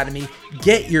Naval Academy.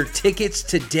 Get your tickets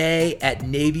today at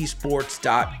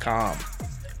NavySports.com.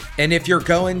 And if you're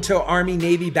going to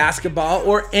Army-Navy basketball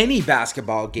or any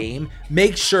basketball game,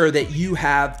 make sure that you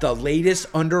have the latest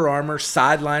Under Armour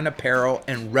sideline apparel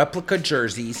and replica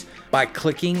jerseys by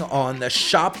clicking on the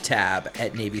shop tab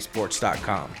at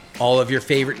NavySports.com. All of your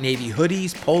favorite Navy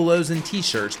hoodies, polos, and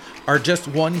t-shirts are just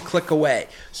one click away.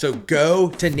 So go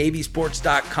to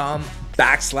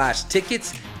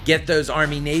NavySports.com/tickets, get those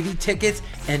Army-Navy tickets,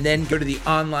 and then go to the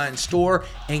online store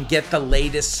and get the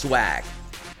latest swag.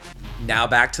 Now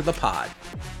back to the pod.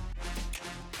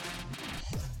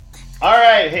 All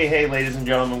right. Hey, ladies and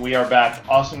gentlemen, we are back.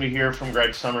 Awesome to hear from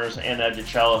Greg Summers and Ed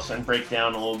DeChellis and break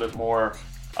down a little bit more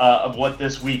of what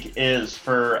this week is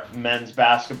for men's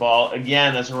basketball.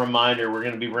 Again, as a reminder, we're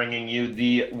going to be bringing you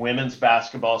the women's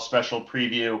basketball special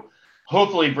preview,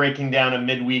 hopefully breaking down a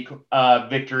midweek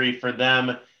victory for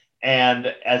them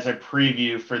and as a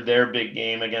preview for their big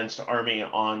game against Army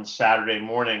on Saturday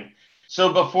morning.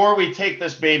 So before we take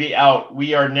this baby out,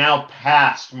 we are now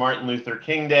past Martin Luther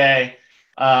King Day.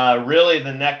 Really,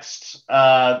 the next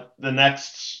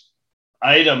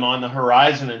item on the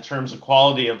horizon in terms of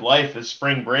quality of life is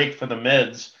spring break for the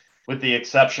mids. with the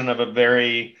exception of a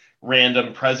very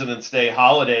random President's Day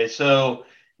holiday. So,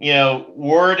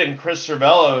 Ward and Chris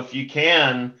Cervello, if you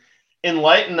can,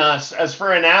 enlighten us. As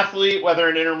for an athlete, whether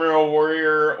an intramural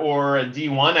warrior or a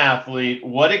D1 athlete,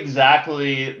 what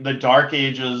exactly the Dark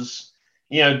Ages,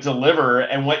 deliver,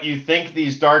 and what you think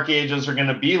these Dark Ages are going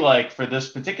to be like for this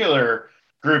particular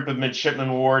group of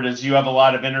midshipmen, Ward, as you have a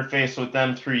lot of interface with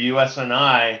them through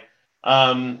USNI.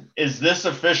 Is this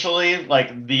officially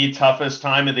like the toughest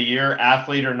time of the year,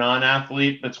 athlete or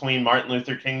non-athlete, between Martin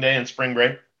Luther King Day and spring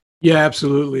break? Yeah,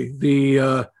 absolutely.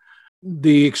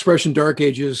 The expression "Dark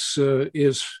Ages"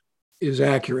 is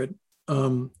accurate,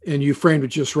 and you framed it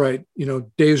just right.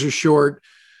 Days are short.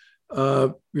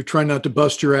 You're trying not to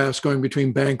bust your ass going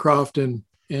between Bancroft and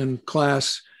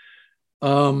class.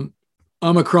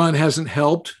 Omicron hasn't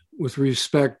helped with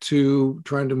respect to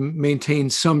trying to maintain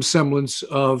some semblance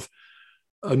of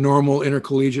a normal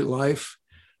intercollegiate life.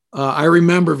 I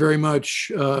remember very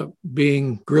much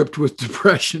being gripped with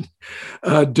depression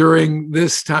during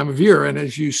this time of year. And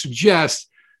as you suggest,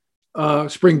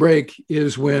 spring break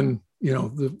is when,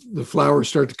 the flowers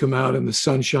start to come out and the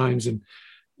sun shines, and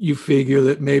you figure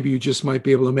that maybe you just might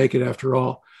be able to make it after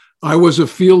all. I was a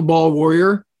field ball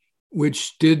warrior,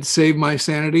 which did save my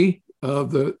sanity.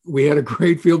 We had a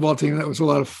great field ball team. That was a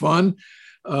lot of fun.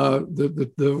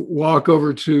 The walk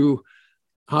over to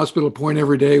Hospital Point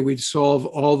every day, we'd solve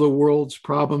all the world's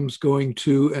problems going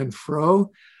to and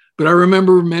fro. But I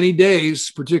remember many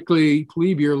days, particularly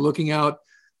plebe year, looking out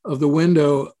of the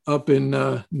window up in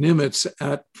Nimitz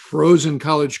at frozen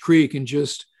College Creek and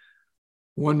just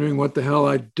wondering what the hell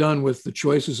I'd done with the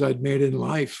choices I'd made in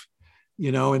life,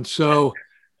 And so,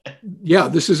 yeah,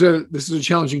 this is a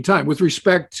challenging time with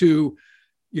respect to,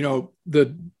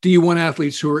 the D1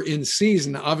 athletes who are in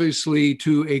season. Obviously,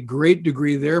 to a great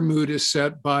degree, their mood is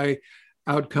set by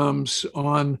outcomes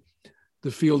on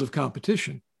the field of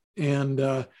competition.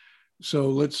 And so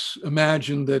let's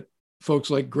imagine that folks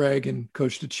like Greg and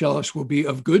Coach DeChellis will be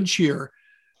of good cheer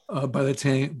by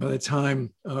the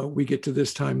time we get to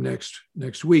this time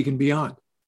next week and beyond.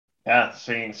 Yeah,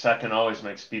 seeing second always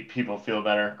makes people feel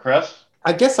better. Chris?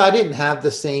 I guess I didn't have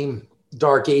the same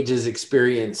Dark Ages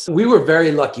experience. We were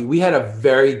very lucky. We had a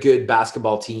very good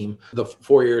basketball team the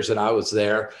 4 years that I was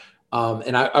there.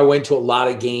 And I went to a lot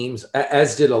of games,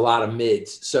 as did a lot of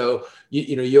mids. So,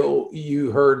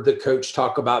 you heard the coach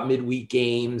talk about midweek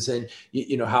games and,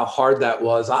 how hard that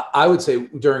was. I would say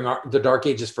during the Dark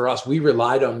Ages for us, we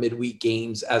relied on midweek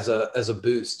games as a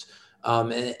boost.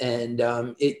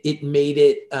 It made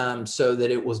it so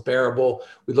that it was bearable.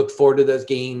 We looked forward to those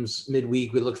games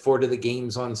midweek. We looked forward to the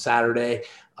games on Saturday.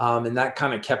 And that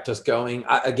kind of kept us going.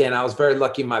 I was very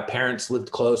lucky. My parents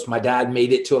lived close. My dad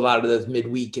made it to a lot of those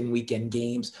midweek and weekend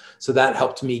games. So that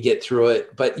helped me get through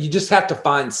it. But you just have to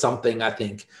find something, I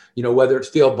think, whether it's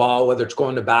field ball, whether it's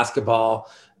going to basketball,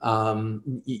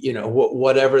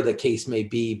 whatever the case may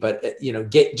be, but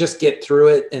get through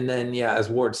it. And then, as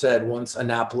Ward said, once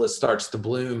Annapolis starts to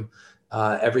bloom,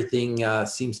 everything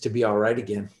seems to be all right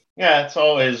again. Yeah, it's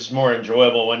always more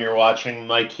enjoyable when you're watching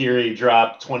Mike Geary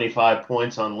drop 25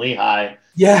 points on Lehigh.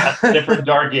 Yeah. That's different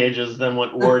Dark Ages than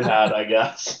what Ward had, I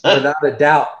guess. Without a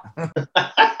doubt.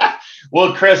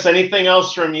 Well, Chris, anything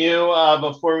else from you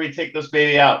before we take this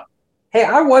baby out? Hey,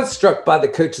 I was struck by the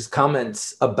coach's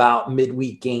comments about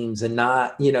midweek games and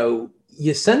not, you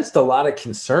sensed a lot of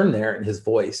concern there in his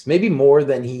voice, maybe more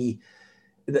than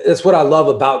that's what I love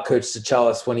about Coach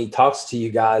DeChellis when he talks to you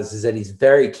guys, is that he's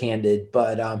very candid.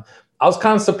 But I was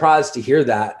kind of surprised to hear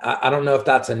that. I don't know if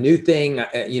that's a new thing.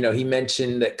 He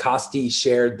mentioned that Costi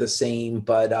shared the same,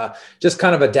 but just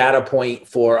kind of a data point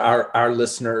for our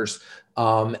listeners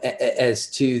as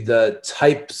to the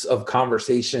types of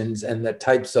conversations and the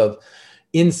types of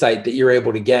insight that you're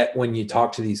able to get when you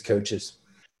talk to these coaches.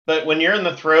 But when you're in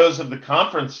the throes of the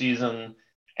conference season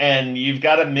and you've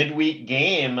got a midweek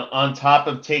game on top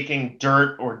of taking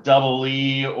dirt or double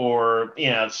E or,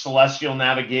 celestial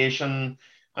navigation,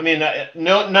 I mean,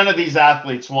 none of these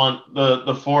athletes want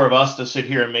the four of us to sit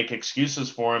here and make excuses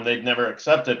for them. They'd never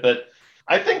accept it. But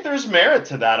I think there's merit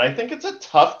to that. I think it's a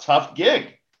tough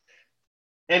gig.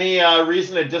 Any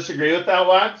reason to disagree with that,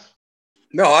 Wags?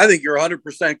 No, I think you're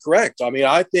 100% correct. I mean,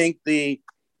 I think the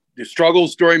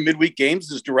struggles during midweek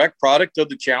games is direct product of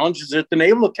the challenges at the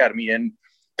Naval Academy. And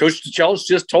Coach DeChellis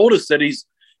just told us that he's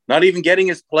not even getting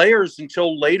his players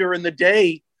until later in the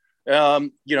day. I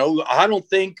don't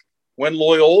think when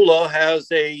Loyola has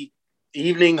a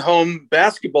evening home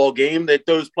basketball game that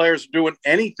those players are doing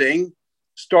anything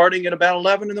starting at about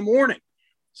 11 in the morning.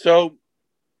 So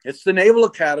it's the Naval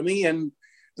Academy and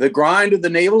the grind of the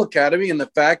Naval Academy and the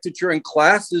fact that you're in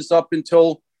classes up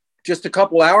until just a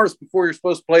couple hours before you're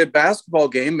supposed to play a basketball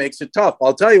game makes it tough.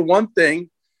 I'll tell you one thing,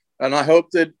 and I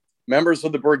hope that members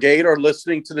of the brigade are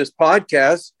listening to this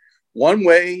podcast. One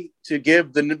way to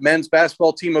give the men's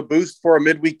basketball team a boost for a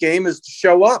midweek game is to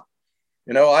show up.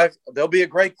 There'll be a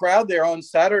great crowd there on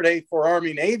Saturday for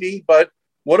Army-Navy, but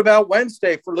what about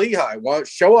Wednesday for Lehigh? Well,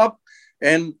 show up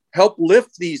and help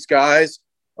lift these guys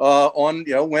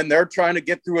when they're trying to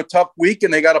get through a tough week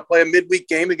and they got to play a midweek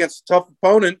game against a tough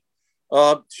opponent.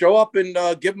 Show up and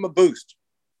give them a boost.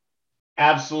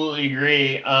 Absolutely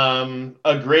agree.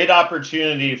 A great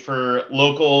opportunity for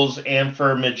locals and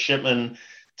for midshipmen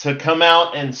to come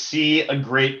out and see a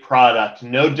great product.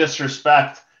 No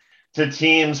disrespect to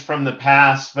teams from the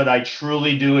past, but I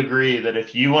truly do agree that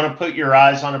if you want to put your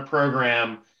eyes on a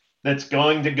program that's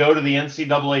going to go to the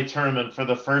NCAA tournament for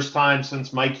the first time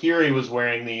since Mike Heary was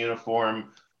wearing the uniform,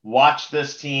 watch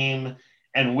this team.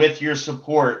 And with your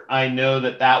support, I know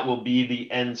that will be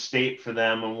the end state for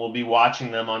them, and we'll be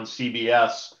watching them on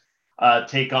CBS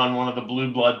take on one of the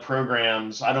blue blood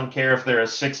programs. I don't care if they're a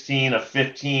 16, a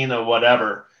 15, or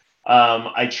whatever.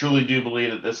 I truly do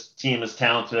believe that this team is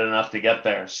talented enough to get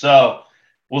there. So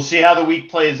we'll see how the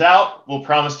week plays out. We'll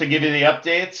promise to give you the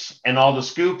updates and all the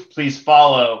scoop. Please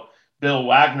follow Bill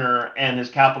Wagner and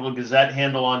his Capital Gazette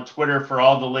handle on Twitter for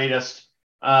all the latest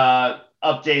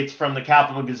updates from the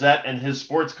Capital Gazette and his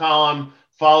sports column.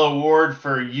 Follow Ward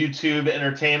for YouTube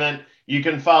entertainment. You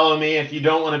can follow me if you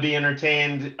don't want to be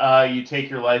entertained. You take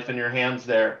your life in your hands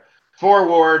there. For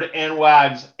Ward and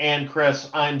Wags and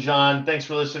Chris, I'm John. Thanks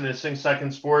for listening to Sing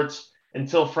Second Sports.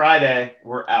 Until Friday,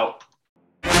 we're out.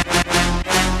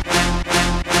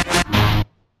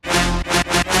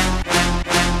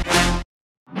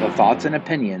 The thoughts and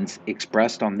opinions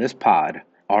expressed on this pod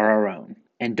are our own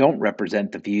and don't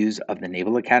represent the views of the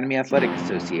Naval Academy Athletic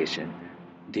Association,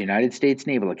 the United States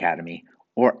Naval Academy,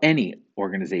 or any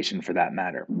organization for that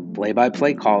matter.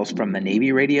 Play-by-play calls from the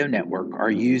Navy Radio Network are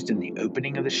used in the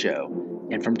opening of the show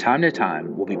and from time to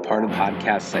time will be part of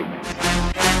podcast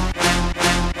segments.